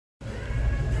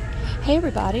Hey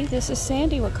everybody, this is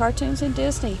Sandy with Cartoons and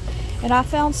Disney, and I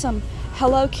found some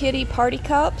Hello Kitty party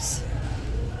cups.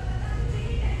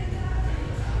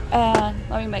 And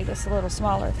let me make this a little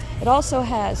smaller. It also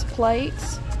has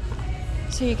plates,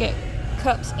 so you get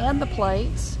cups and the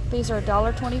plates. These are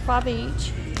 $1.25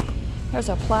 each. There's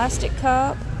a plastic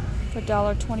cup for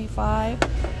 $1.25.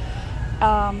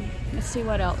 Let's see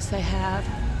what else they have.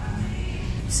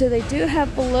 So they do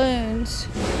have balloons.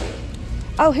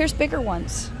 Oh, here's bigger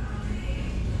ones.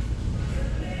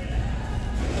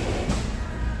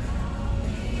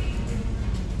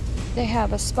 They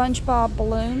have a Spongebob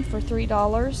balloon for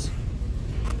 $3.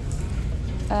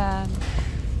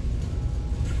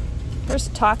 Here's a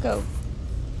taco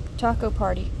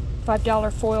party,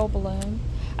 $5 foil balloon.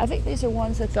 I think these are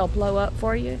ones that they'll blow up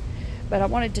for you, but I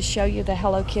wanted to show you the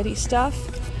Hello Kitty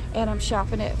stuff. And I'm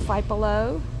shopping at Five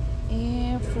Below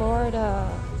in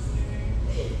Florida.